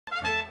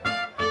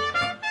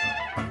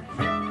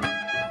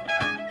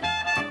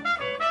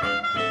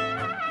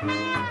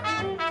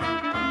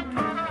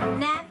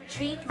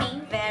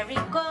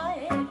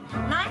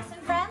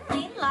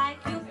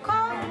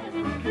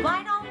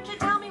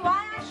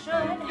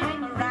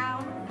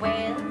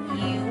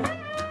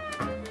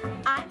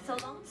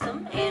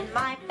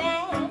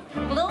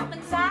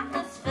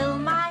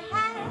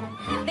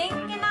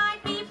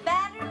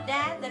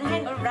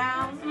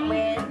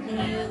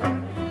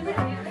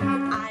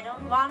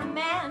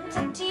man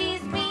to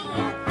tease me,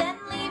 then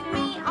leave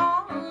me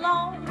all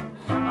alone,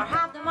 or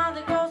have them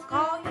other girls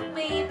call you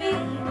baby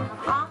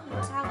on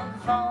the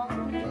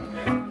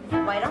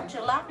telephone. Why don't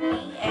you love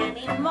me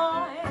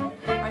anymore,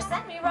 or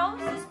send me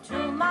roses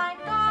to my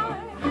door,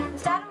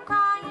 instead of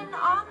crying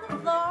on the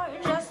floor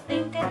just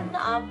thinking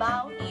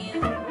about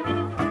you.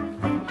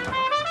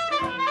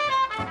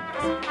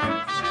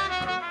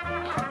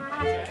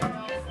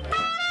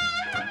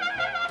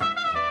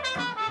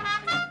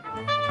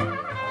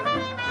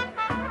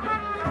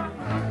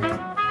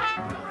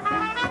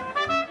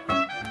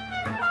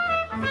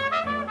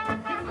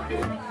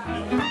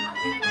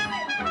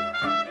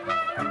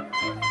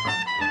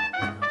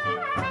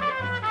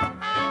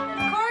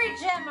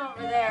 Gemme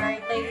over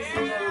there, ladies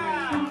and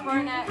gentlemen.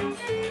 Cornet.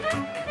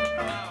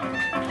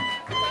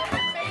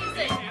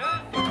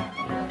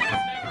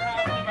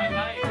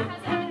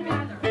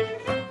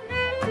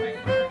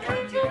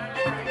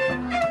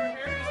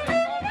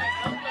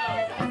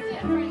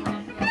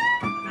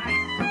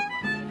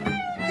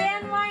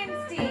 Dan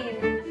Weinstein.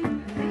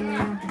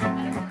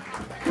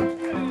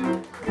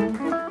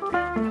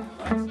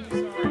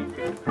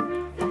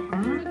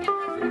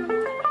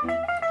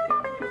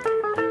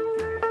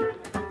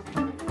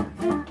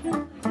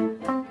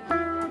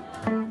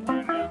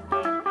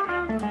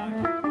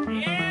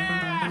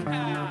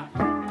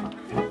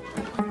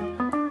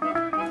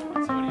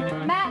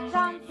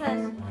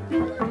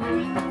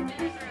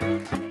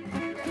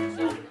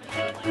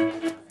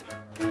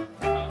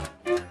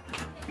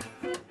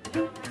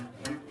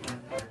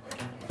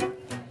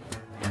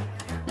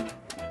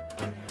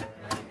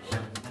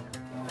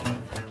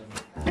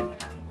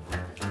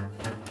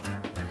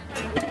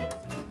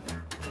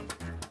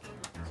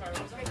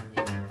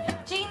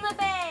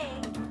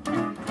 Libbea,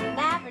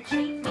 never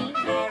treat me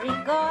very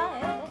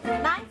good,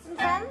 nice and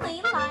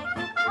friendly like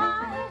you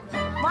could.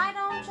 Why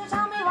don't you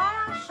tell me why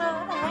I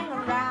should hang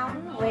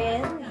around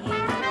with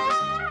you?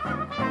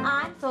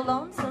 I'm so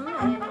lonesome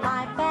in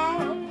my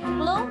bed,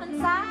 gloom and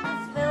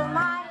sadness fill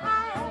my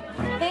head,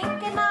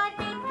 thinking I'd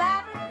be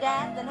better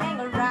dead than hang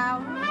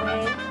around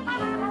with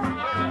you.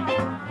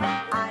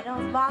 I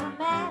don't want a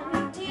man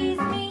to tease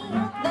me,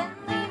 then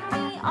leave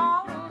me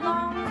all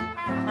alone,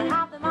 and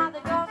have them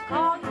other girls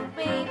call you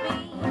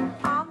baby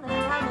on the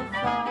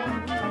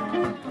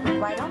telephone.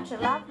 Why don't you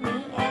love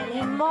me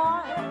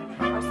anymore,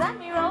 or send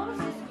me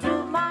roses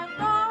to my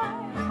door,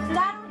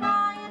 instead of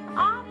lying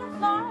on the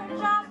floor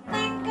just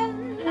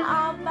thinking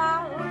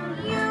about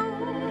you?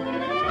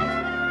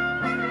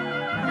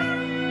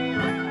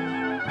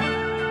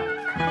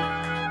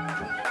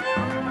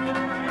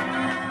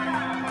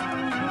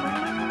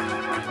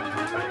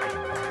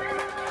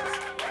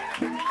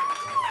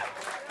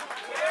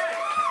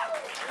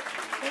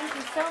 Thank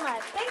you so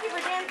much. Thank you for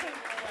dancing.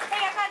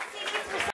 Hey, I got CDs for